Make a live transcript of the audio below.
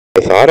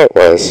thought it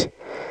was.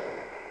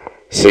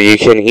 So you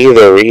can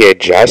either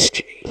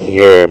readjust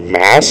your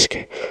mask,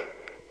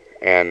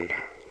 and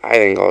I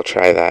think I'll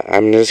try that.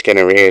 I'm just going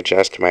to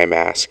readjust my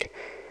mask.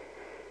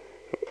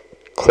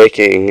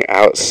 Clicking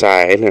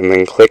outside and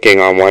then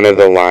clicking on one of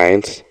the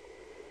lines,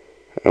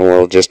 and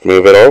we'll just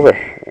move it over.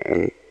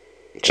 And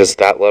just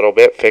that little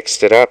bit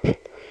fixed it up.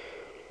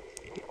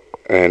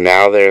 And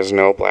now there's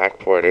no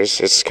black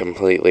borders. It's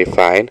completely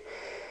fine.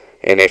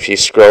 And if you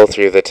scroll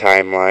through the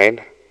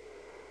timeline,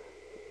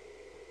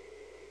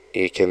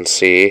 you can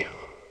see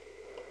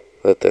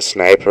that the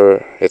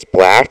sniper, it's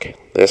black.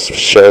 This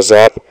shows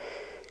up.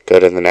 Go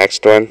to the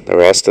next one. The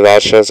rest of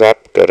that shows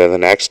up. Go to the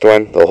next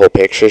one. The whole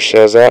picture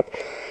shows up.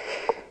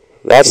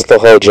 That's the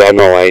whole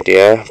general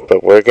idea,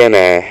 but we're going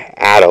to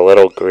add a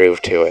little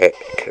groove to it,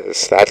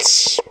 because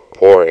that's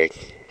boring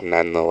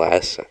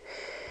nonetheless.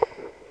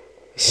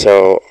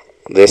 So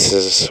this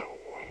is,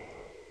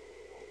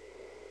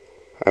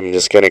 I'm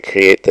just going to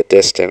create the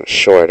distance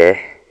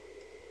shorter,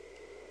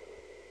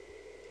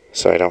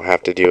 so I don't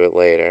have to do it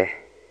later.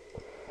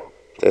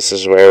 This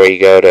is where we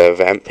go to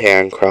event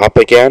pan crop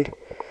again,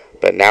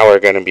 but now we're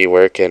going to be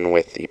working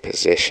with the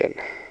position.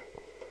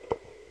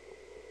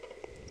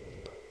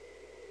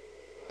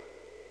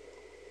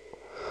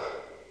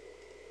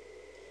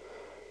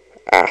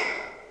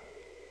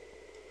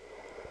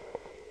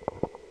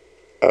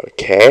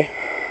 Okay.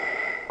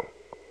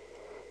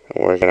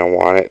 And we're going to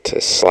want it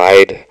to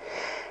slide.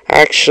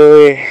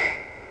 Actually,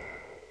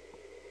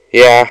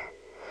 yeah,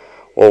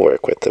 we'll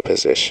work with the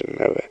position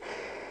of it.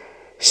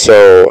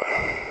 So,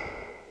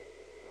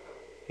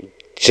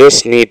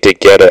 just need to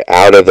get it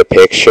out of the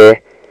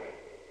picture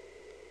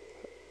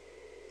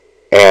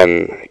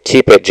and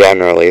keep it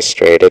generally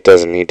straight. It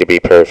doesn't need to be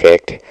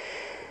perfect.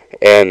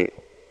 And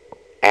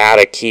add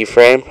a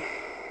keyframe.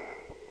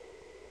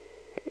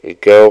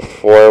 Go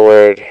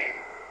forward.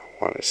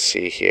 I want to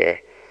see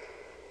here.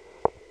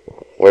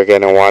 We're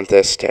going to want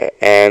this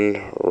to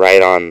end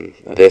right on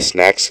this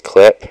next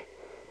clip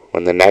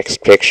when the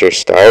next picture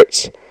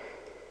starts.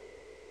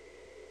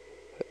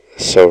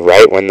 So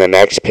right when the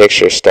next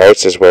picture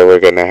starts is where we're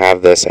going to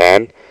have this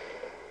end.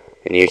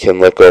 And you can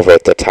look over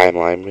at the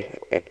timeline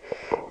and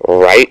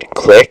right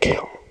click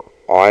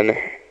on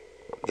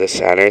the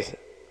center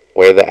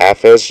where the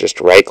F is.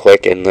 Just right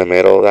click in the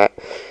middle of that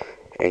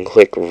and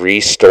click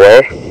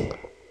restore.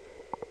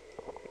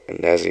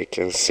 And as you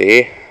can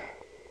see,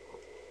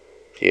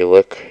 if you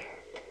look,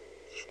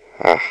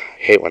 I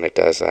hate when it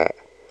does that.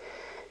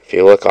 If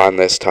you look on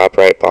this top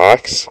right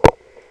box,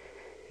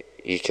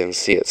 you can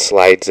see it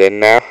slides in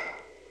now,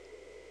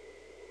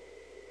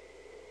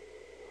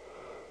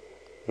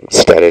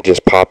 instead of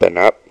just popping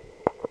up.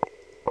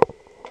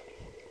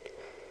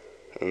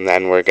 And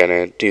then we're going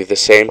to do the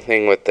same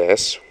thing with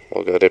this.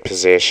 We'll go to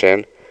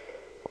position,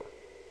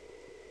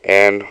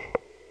 and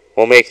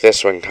we'll make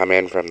this one come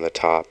in from the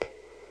top.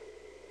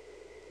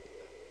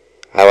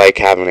 I like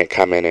having it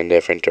come in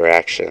different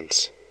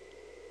directions.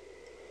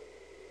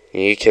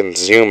 You can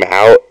zoom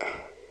out.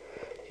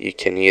 You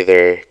can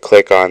either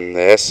click on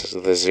this,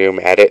 the zoom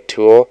edit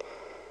tool,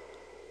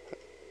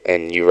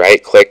 and you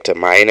right click to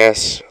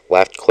minus,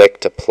 left click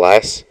to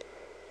plus,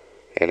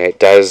 and it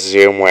does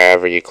zoom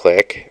wherever you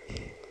click.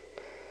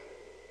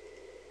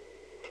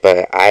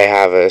 But I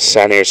have a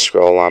center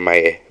scroll on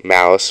my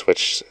mouse,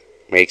 which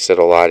makes it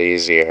a lot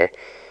easier.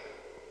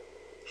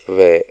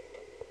 But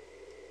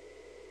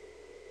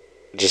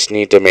just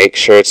need to make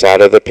sure it's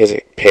out of the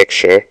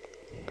picture.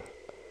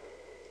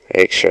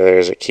 Make sure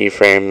there's a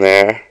keyframe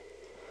there.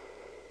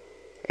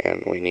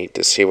 And we need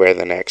to see where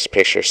the next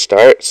picture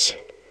starts.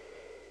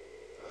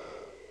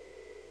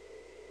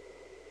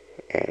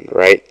 And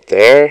right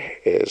there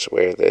is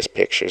where this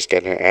picture is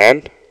going to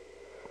end.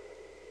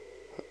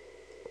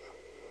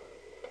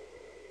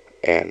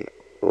 And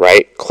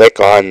right click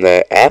on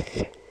the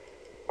F,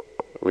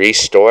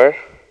 restore.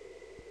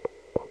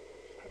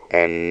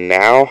 And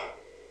now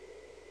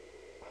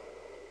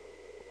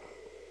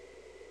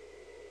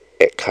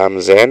it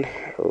comes in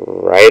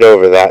right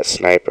over that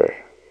sniper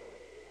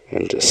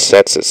and just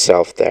sets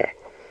itself there.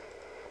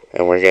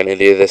 And we're going to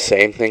do the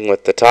same thing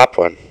with the top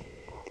one.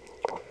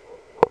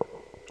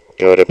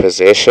 Go to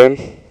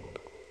position.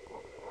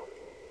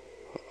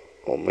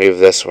 We'll move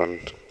this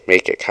one,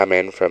 make it come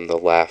in from the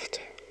left.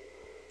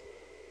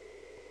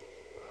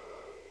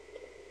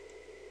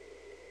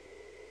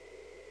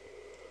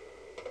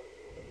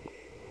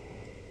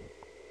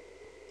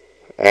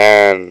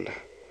 And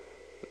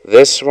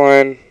this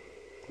one,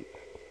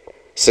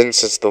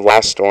 since it's the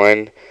last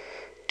one,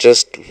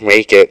 just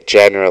make it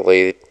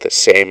generally the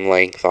same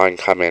length on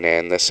coming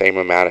in, the same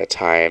amount of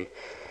time,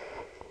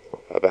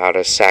 about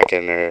a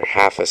second or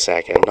half a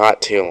second,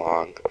 not too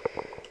long.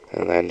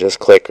 And then just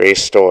click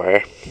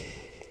restore,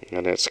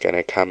 and it's going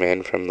to come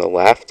in from the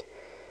left.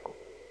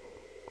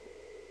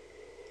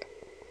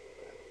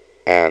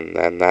 And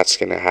then that's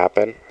going to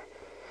happen.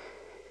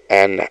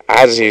 And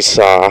as you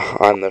saw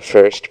on the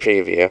first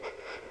preview,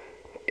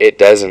 it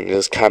doesn't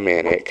just come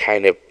in, it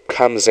kind of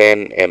comes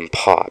in and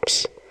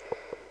pops.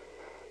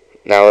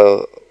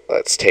 Now,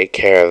 let's take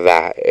care of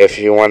that. If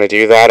you want to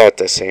do that at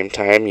the same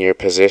time you're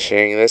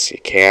positioning this, you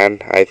can.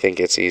 I think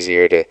it's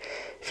easier to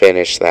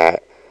finish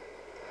that.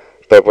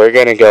 But we're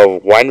going to go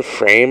one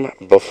frame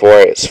before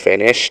it's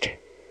finished.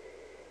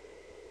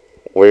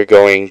 We're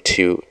going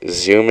to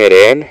zoom it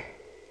in,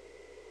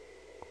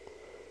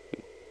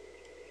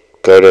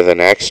 go to the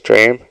next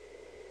frame,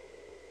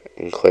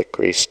 and click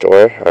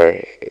restore,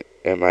 or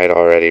it might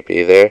already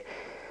be there.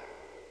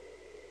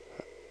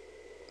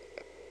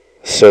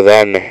 So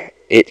then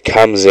it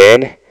comes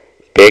in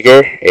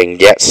bigger and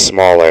gets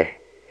smaller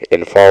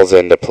and falls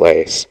into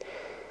place.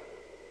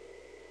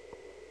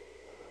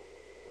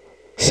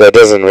 So it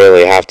doesn't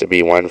really have to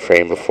be one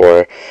frame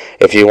before.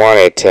 If you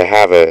wanted to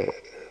have it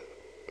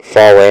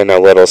fall in a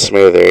little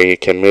smoother, you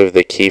can move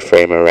the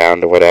keyframe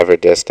around to whatever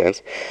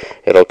distance.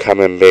 It'll come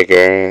in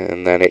bigger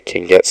and then it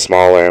can get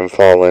smaller and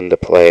fall into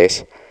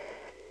place.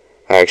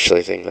 I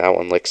actually think that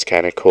one looks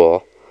kind of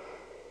cool.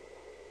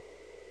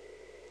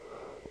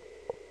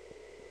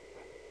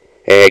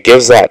 And it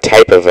gives that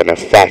type of an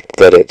effect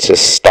that it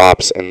just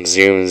stops and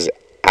zooms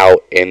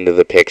out into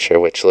the picture,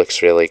 which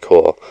looks really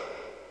cool.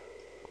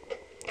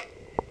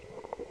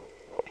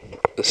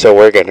 So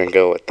we're going to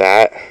go with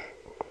that.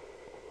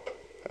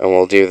 And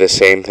we'll do the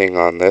same thing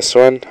on this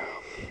one.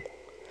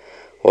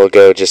 We'll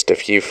go just a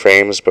few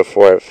frames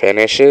before it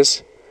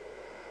finishes.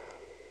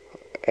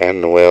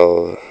 And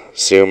we'll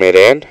zoom it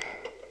in.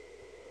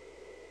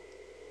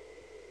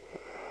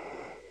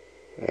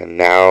 And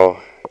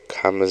now it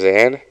comes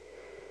in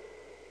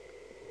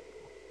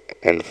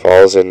and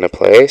falls into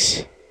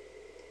place.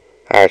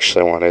 I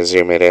actually want to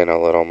zoom it in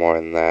a little more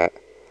than that.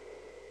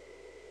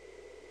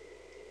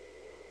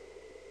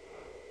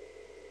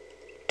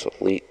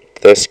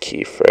 Delete this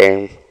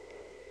keyframe.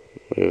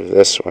 Move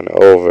this one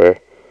over.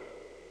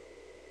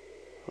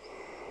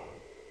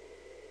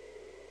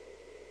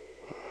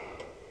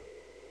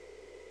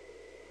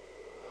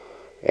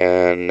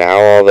 And now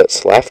all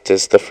that's left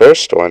is the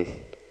first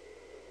one.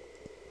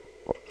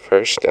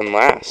 First and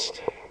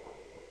last.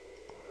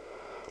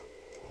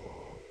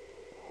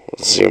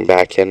 We'll zoom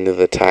back into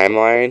the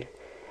timeline.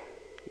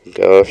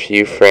 Go a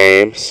few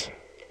frames.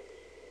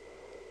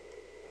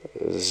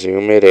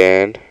 Zoom it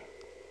in.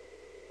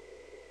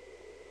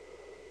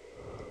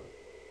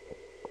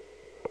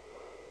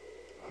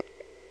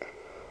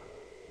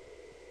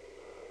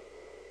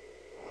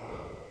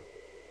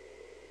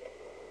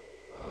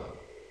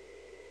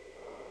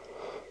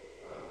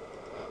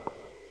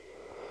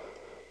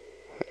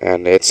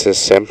 And it's as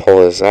simple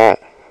as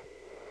that.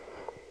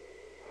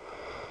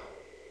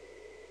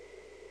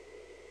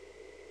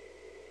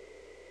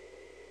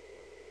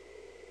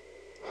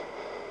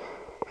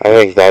 I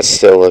think that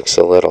still looks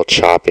a little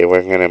choppy.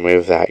 We're going to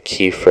move that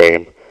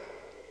keyframe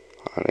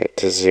on it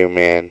to zoom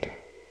in.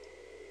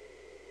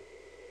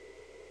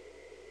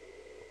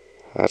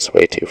 That's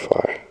way too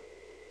far.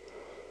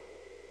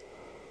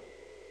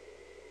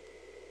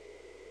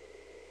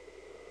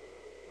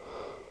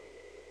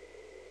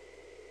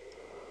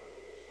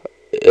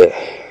 Ugh,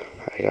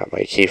 I got my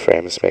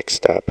keyframes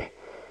mixed up.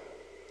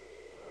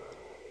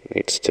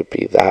 Needs to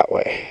be that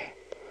way.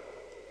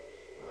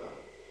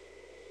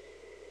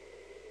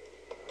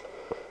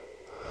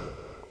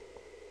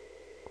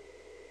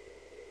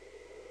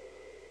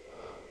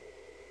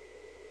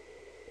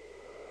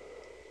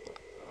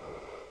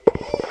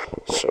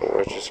 So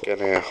we're just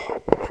gonna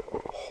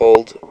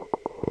hold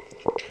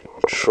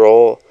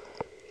Control,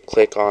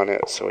 click on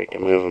it so we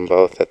can move them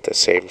both at the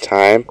same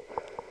time.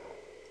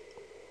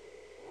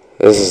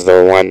 This is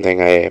the one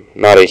thing I'm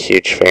not a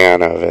huge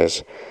fan of,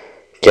 is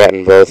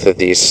getting both of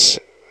these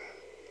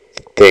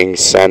things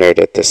centered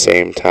at the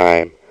same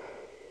time.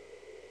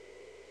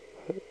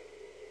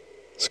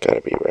 It's got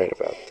to be right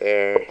about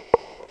there.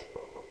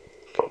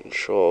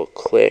 Control,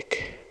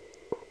 click.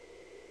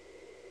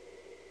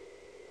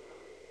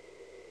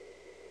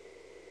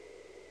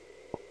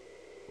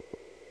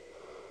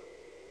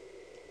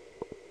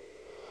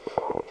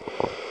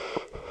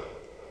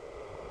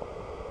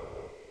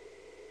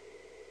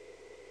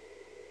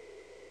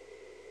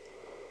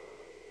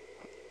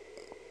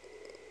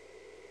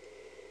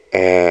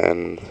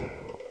 And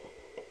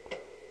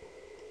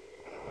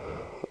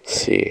let's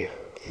see.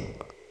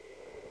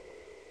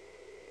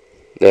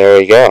 There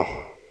we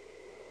go.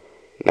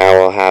 Now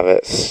we'll have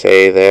it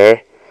stay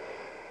there.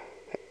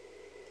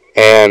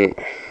 And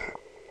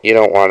you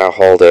don't want to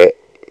hold it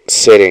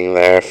sitting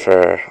there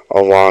for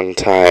a long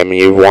time.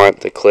 You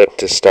want the clip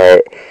to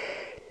start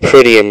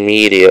pretty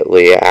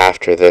immediately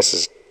after this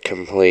is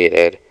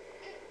completed.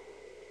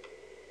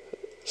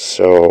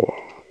 So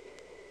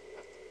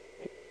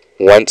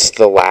once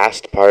the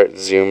last part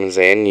zooms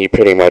in, you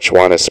pretty much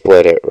want to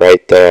split it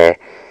right there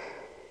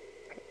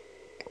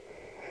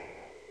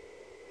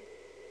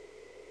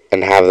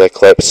and have the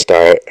clip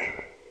start.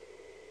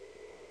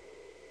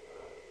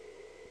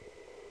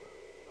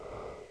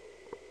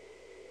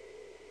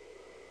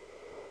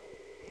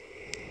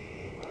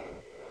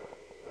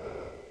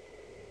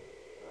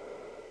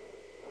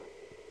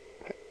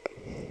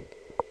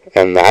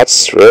 And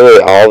that's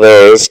really all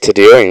there is to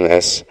doing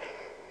this.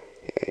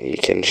 You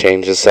can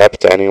change this up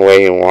to any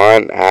way you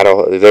want.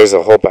 There's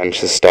a whole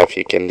bunch of stuff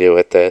you can do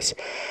with this.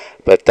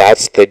 But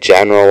that's the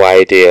general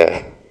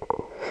idea.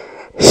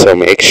 So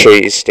make sure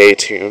you stay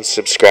tuned,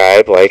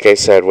 subscribe. Like I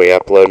said, we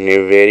upload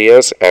new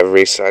videos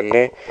every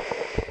Sunday.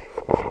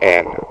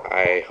 And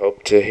I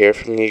hope to hear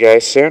from you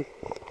guys soon.